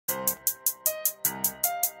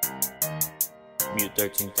Mute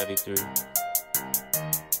 1333.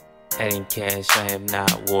 Adding cash, I am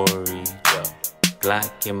not worried.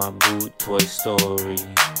 Glock in my boot, Toy Story.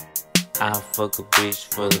 I fuck a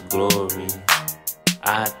bitch for the glory.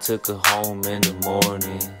 I took her home in the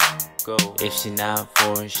morning. If she not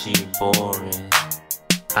foreign, she boring.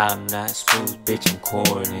 I'm not smooth, bitch, I'm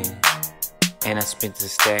corny. And I spent the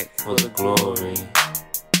stack for the glory.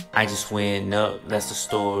 I just went up, that's the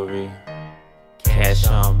story. Cash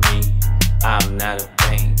on me, I'm not a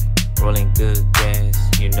bank. Rolling good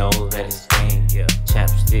gas, you know that it's dank.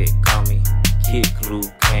 Chapstick on me, Kid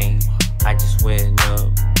Luke Kane. I just went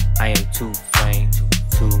up, I am too flame.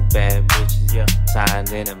 Two bad bitches,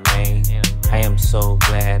 tied in a main. I am so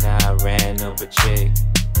glad I ran up a check.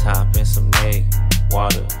 Top and some neck,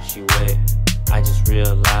 water, she wet. I just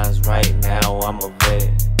realized right now I'm a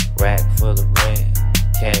vet. Rack for the rent,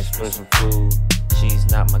 cash for some food. She's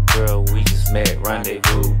not my girl, we just met,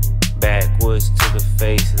 rendezvous. Backwoods to the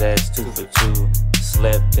face, that's 2 for 2.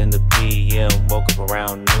 Slept in the PM, woke up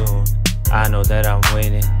around noon. I know that I'm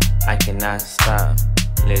winning, I cannot stop.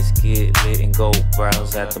 Let's get lit and go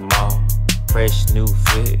browse at the mall. Fresh new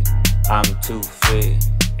fit, I'm too fit.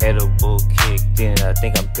 Edible kicked in, I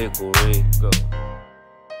think I'm Pickle Rick. Go.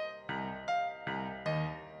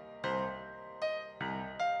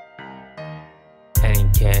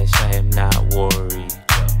 Adding cash, I am not worried.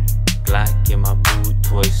 Glock in my boot,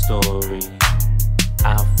 Toy Story.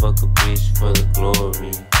 I fuck a bitch for the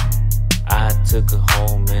glory. I took her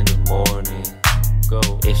home in the morning.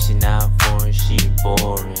 If she not foreign, she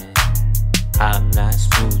boring. I'm not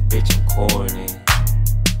smooth, bitch, I'm corny.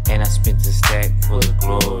 And I spent the stack for